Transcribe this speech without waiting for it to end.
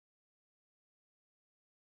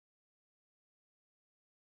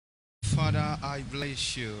Father, I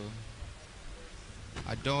bless you.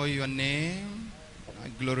 Adore your name. I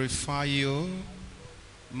glorify you.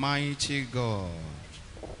 Mighty God,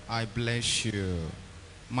 I bless you.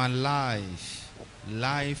 My life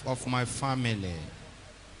of my family,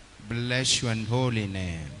 bless your holy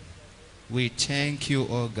name. We thank you,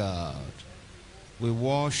 O God. We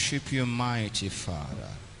worship you, mighty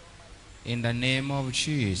Father. In the name of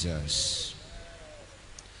Jesus.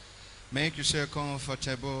 Make yourself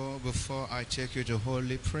comfortable before I take you to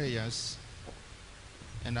holy prayers.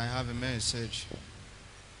 And I have a message.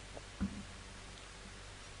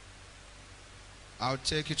 I'll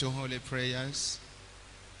take you to holy prayers.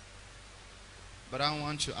 But I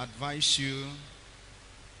want to advise you,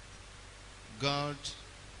 God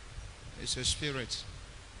is a spirit.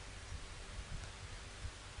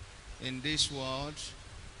 In this world,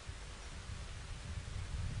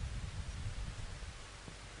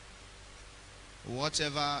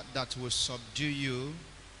 whatever that will subdue you,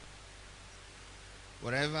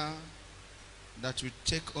 whatever that will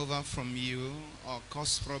take over from you or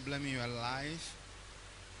cause problem in your life,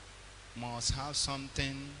 must have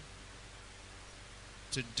something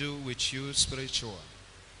to do with you spiritual.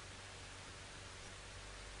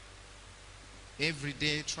 Every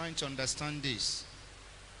day trying to understand this.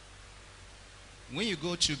 When you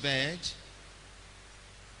go to bed,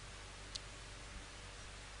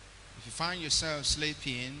 if you find yourself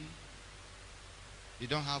sleeping, you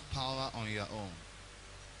don't have power on your own.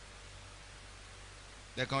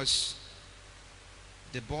 Because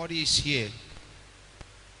the body is here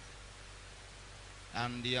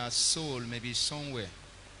and your soul may be somewhere.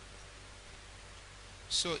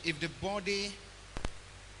 So if the body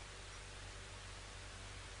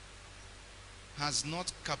has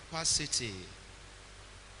not capacity,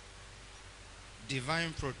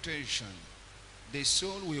 divine protection, the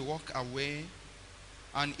soul will walk away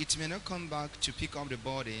and it may not come back to pick up the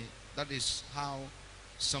body. That is how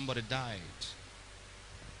somebody died.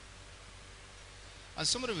 And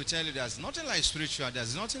somebody will tell you there's nothing like spiritual,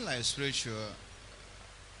 there's nothing like spiritual.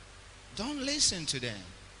 Don't listen to them.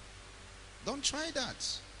 Don't try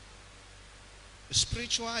that.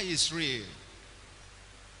 Spiritual is real.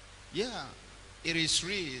 Yeah, it is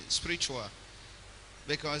real, spiritual.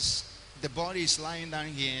 Because the body is lying down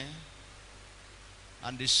here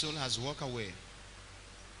and the soul has walked away.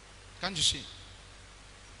 Can't you see?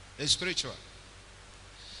 It's spiritual.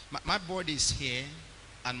 My body is here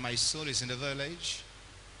and my soul is in the village,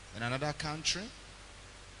 in another country.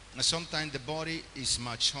 And sometimes the body is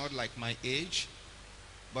matured like my age,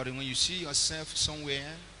 but when you see yourself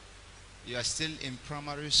somewhere, you are still in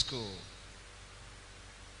primary school.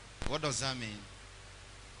 What does that mean?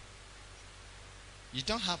 You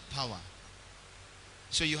don't have power.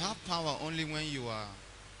 So you have power only when you are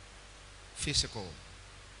physical.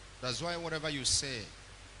 That's why whatever you say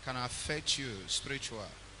can affect you spiritual.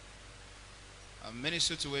 Many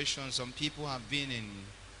situations, some people have been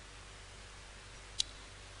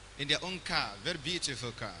in their own car, very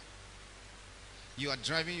beautiful car. You are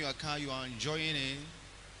driving your car, you are enjoying it,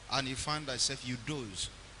 and you find yourself, you doze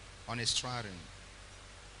on a steering.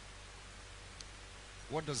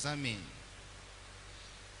 What does that mean?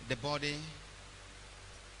 The body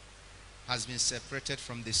has been separated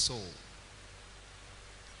from the soul.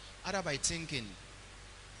 Either by thinking,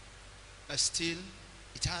 but still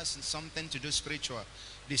it has something to do spiritual.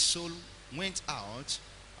 The soul went out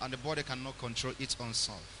and the body cannot control its own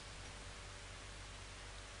self.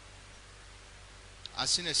 I've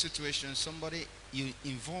seen a situation, somebody, you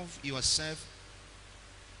involve yourself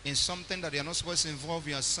in something that you're not supposed to involve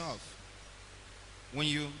yourself. When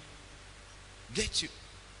you get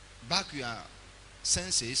back your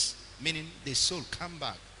senses, meaning the soul come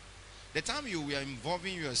back. The time you were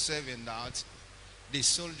involving yourself in that, the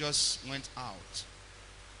soul just went out.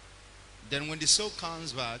 Then when the soul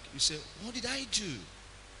comes back, you say, what did I do?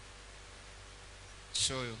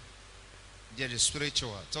 So there is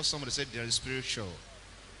spiritual. Tell somebody, say there is spiritual.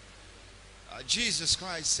 Jesus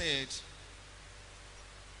Christ said,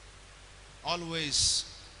 always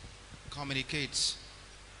communicate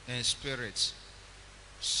in spirit,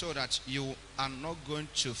 so that you are not going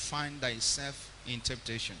to find thyself in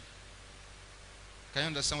temptation. Can you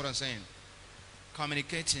understand what I'm saying?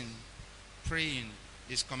 Communicating, praying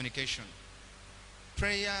is communication.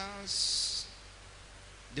 Prayers,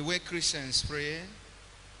 the way Christians pray,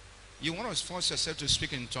 you want to force yourself to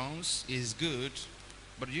speak in tongues is good,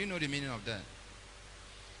 but do you know the meaning of that?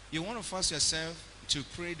 You want to force yourself to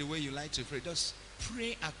pray the way you like to pray. Just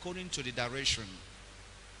pray according to the direction,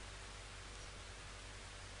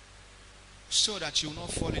 so that you will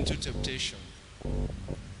not fall into temptation.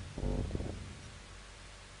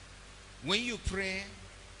 When you pray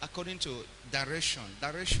according to directions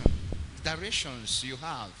you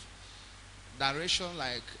have. Direction,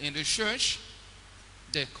 like in the church,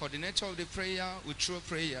 the coordinator of the prayer will throw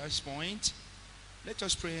prayers point. Let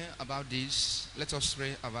us pray about this. Let us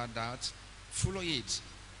pray about that. Follow it.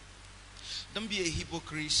 Don't be a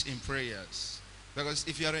hypocrite in prayers. Because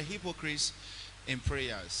if you are a hypocrite in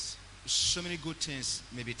prayers, so many good things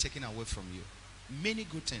may be taken away from you. Many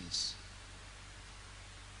good things.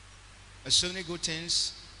 So many good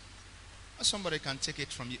things, somebody can take it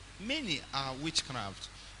from you. Many are witchcraft.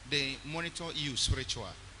 They monitor you spiritual.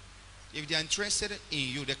 If they are interested in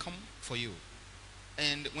you, they come for you.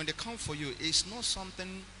 And when they come for you, it's not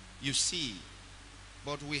something you see.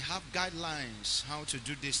 But we have guidelines how to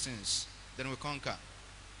do these things. Then we conquer.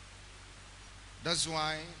 That's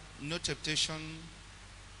why no temptation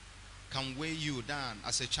can weigh you down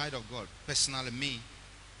as a child of God. Personally, me,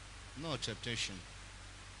 no temptation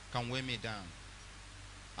can weigh me down.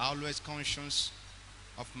 I'm always conscious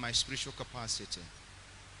of my spiritual capacity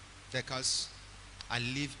because I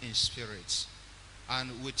live in spirit.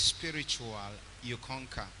 And with spiritual, you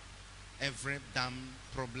conquer every damn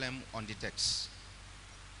problem on the decks.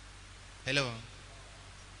 Hello?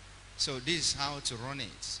 So this is how to run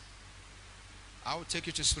it. I will take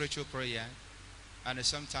you to spiritual prayer, and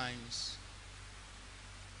sometimes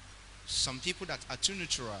some people that are too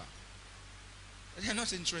neutral, they're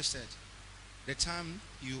not interested. The time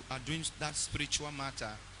you are doing that spiritual matter,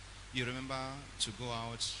 you remember to go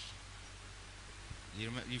out.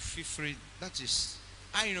 You feel free. That is,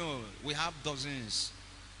 I know we have dozens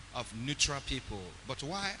of neutral people, but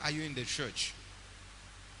why are you in the church?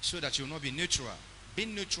 So that you will not be neutral.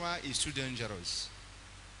 Being neutral is too dangerous.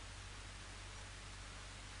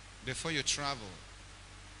 Before you travel,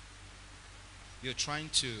 you're trying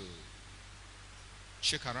to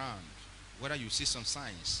check around whether you see some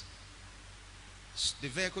signs. The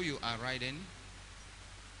vehicle you are riding,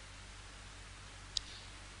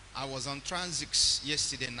 I was on Transix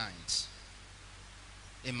yesterday night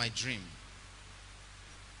in my dream.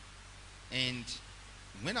 And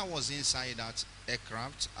when I was inside that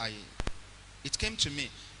aircraft, it came to me.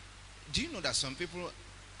 Do you know that some people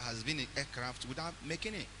has been in aircraft without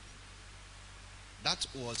making it? That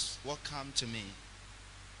was what came to me.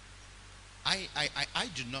 I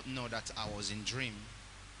did not know that I was in dream.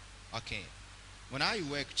 Okay. When I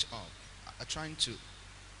waked up, I'm trying to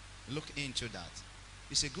look into that.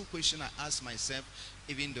 It's a good question I ask myself,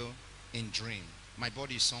 even though in dream. My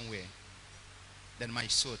body is somewhere. Then my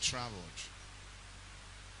soul traveled.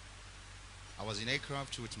 I was in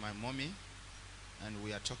aircraft with my mommy, and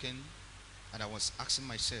we are talking, and I was asking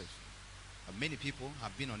myself, many people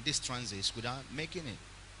have been on this transit without making it.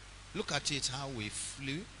 Look at it, how we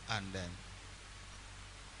flew, and then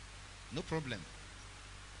no problem.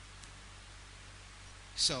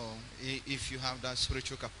 So, if you have that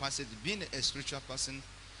spiritual capacity, being a spiritual person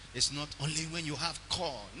is not only when you have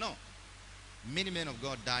call. No. Many men of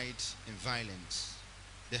God died in violence.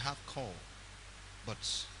 They have call,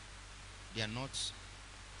 but they are not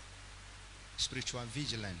spiritual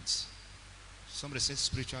vigilant. Somebody says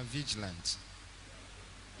spiritual vigilant.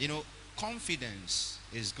 You know, confidence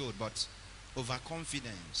is good, but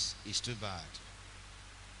overconfidence is too bad.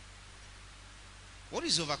 What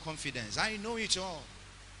is overconfidence? I know it all.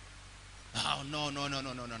 Oh, no,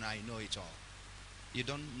 I know it all. You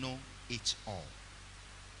don't know it all.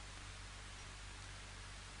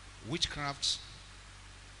 Witchcraft,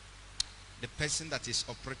 the person that is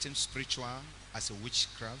operating spiritual as a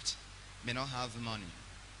witchcraft may not have money,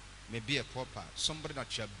 may be a pauper, somebody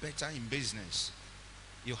that you're better in business.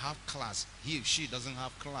 You have class. He or she doesn't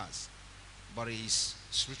have class, but he is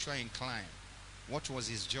spiritually inclined. What was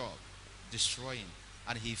his job? Destroying.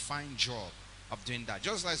 And he find job of doing that.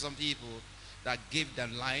 Just like some people that give their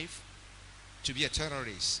life to be a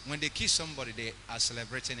terrorist. When they kill somebody, they are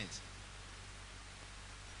celebrating it.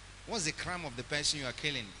 What's the crime of the person you are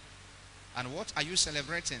killing? And what are you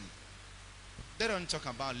celebrating? They don't talk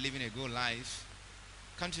about living a good life.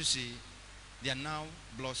 Can't you see? They are now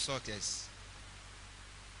bloodsuckers.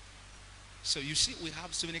 So you see, we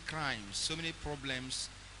have so many crimes, so many problems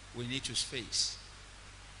we need to face.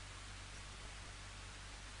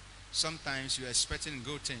 Sometimes you're expecting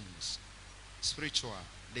good things, spiritual,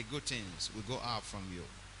 the good things will go out from you.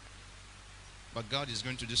 But God is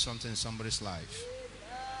going to do something in somebody's life.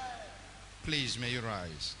 Please, may you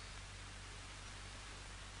rise.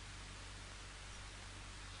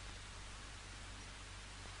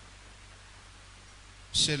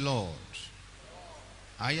 Say, Lord,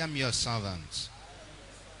 I am your servant.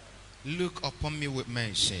 Look upon me with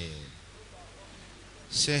mercy.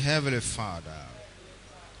 Say, Heavenly Father,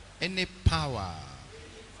 any power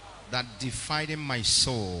that dividing my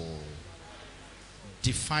soul,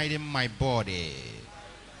 dividing my body,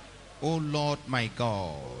 oh Lord my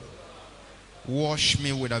God, wash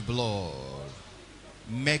me with the blood,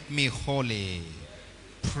 make me holy.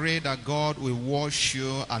 Pray that God will wash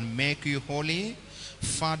you and make you holy.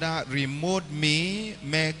 Father, remove me,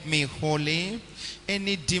 make me holy.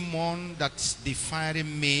 Any demon that's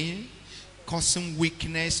defiling me, causing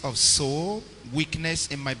weakness of soul, weakness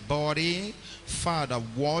in my body, Father,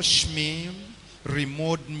 wash me,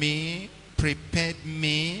 remove me, prepare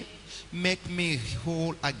me, make me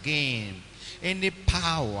whole again. Any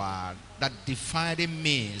power that dividing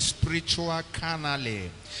me, spiritual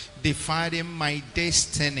carnally, dividing my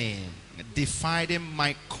destiny, dividing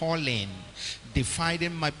my calling,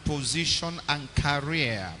 dividing my position and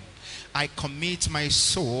career, I commit my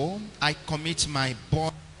soul, I commit my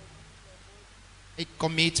body, I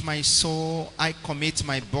commit my soul, I commit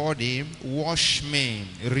my body. Wash me,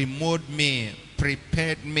 remove me,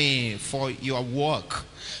 prepare me for your work.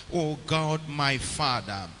 Oh God, my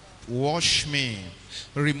Father, wash me,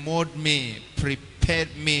 remove me, prepare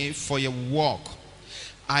me for your work.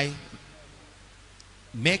 I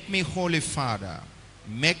make me holy, Father.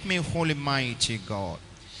 Make me holy, mighty God.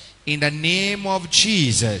 In the name of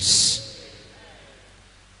Jesus.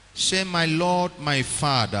 Say, my Lord, my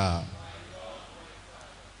Father,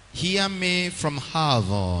 hear me from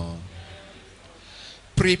heaven.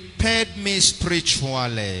 Prepare me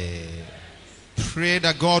spiritually. Pray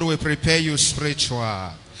that God will prepare you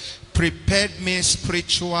spiritual. Prepare me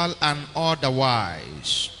spiritual and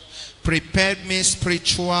otherwise. Prepare me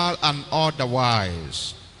spiritual and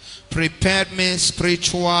otherwise. Prepare me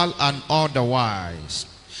spiritual and otherwise.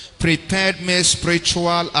 Prepare me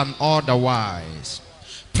spiritual and otherwise.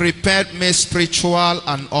 Prepare me spiritual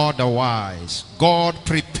and otherwise. God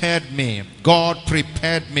prepared me. God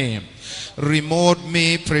prepared me. Remove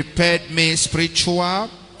me, prepared me spiritual.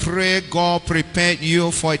 Pray God prepared you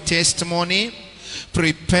for a testimony.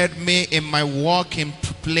 Prepared me in my working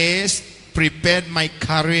place. Prepared my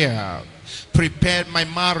career. Prepared my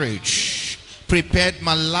marriage. Prepared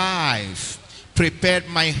my life. Prepared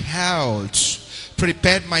my health.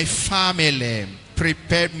 Prepared my family.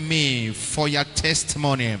 Prepared me for your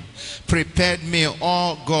testimony. Prepared me,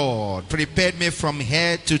 oh God. Prepared me from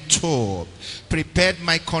head to toe. Prepared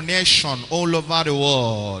my connection all over the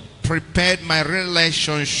world. Prepared my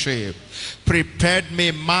relationship. Prepared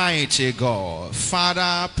me, mighty God.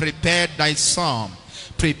 Father, prepare thy son.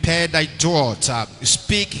 Prepare thy daughter.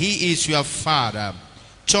 Speak, he is your father.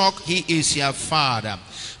 Talk, he is your father.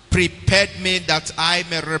 Prepared me that I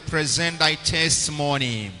may represent thy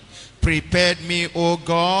testimony. Prepared me, O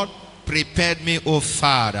God. Prepared me, O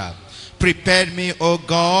Father. Prepared me, O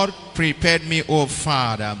God. Prepared me, O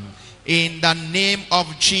Father. In the name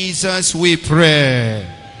of Jesus we pray.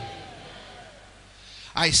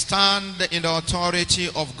 I stand in the authority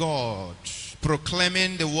of God,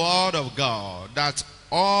 proclaiming the word of God, that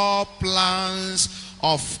all plans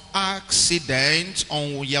of accident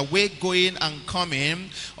on your way going and coming,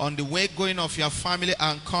 on the way going of your family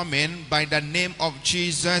and coming, by the name of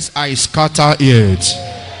Jesus, I scatter it.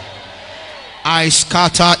 I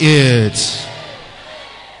scatter it.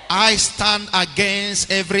 I stand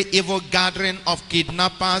against every evil gathering of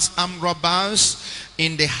kidnappers and robbers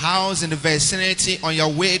in the house, in the vicinity, on your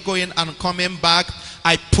way going and coming back.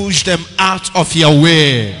 I push them out of your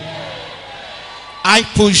way. I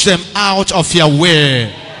push them out of your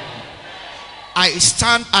way. I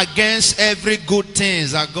stand against every good thing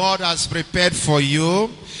that God has prepared for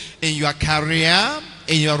you in your career,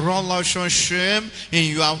 in your relationship,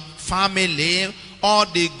 in your family. All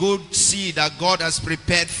the good seed that God has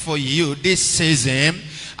prepared for you this season,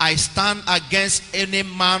 I stand against any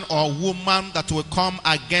man or woman that will come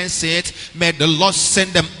against it. May the Lord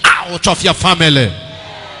send them out of your family.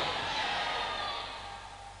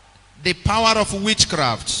 The power of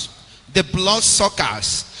witchcraft, the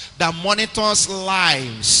bloodsuckers that monitors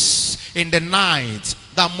lives in the night,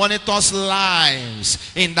 that monitors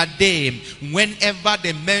lives in the day, whenever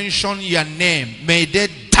they mention your name, may they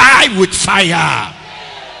die with fire.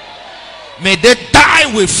 May they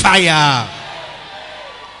die with fire.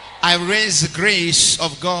 I raise the grace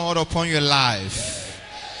of God upon your life.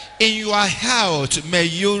 In your health, may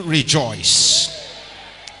you rejoice.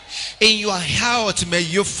 In your health, may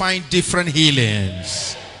you find different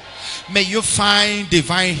healings. May you find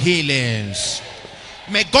divine healings.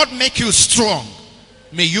 May God make you strong.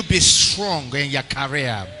 May you be strong in your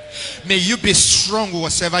career. May you be strong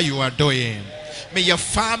whatever you are doing. May your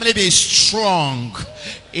family be strong.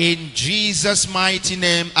 In Jesus' mighty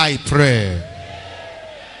name I pray.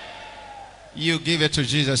 You give it to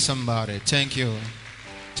Jesus, somebody. Thank you.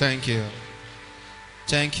 Thank you.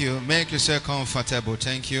 Thank you. Make yourself comfortable.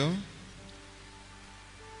 Thank you.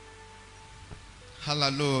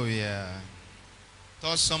 Hallelujah.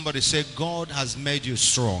 Thought somebody say, God has made you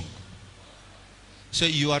strong. Say,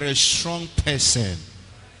 you are a strong person.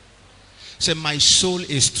 Say, my soul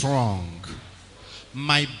is strong.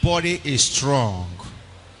 My body is strong.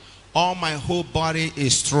 All my whole body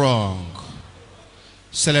is strong.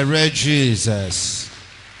 Celebrate Jesus.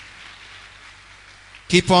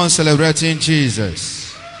 Keep on celebrating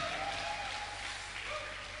Jesus.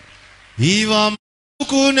 Ivam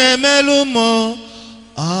kunemelumo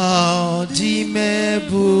audime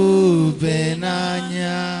bubenanya.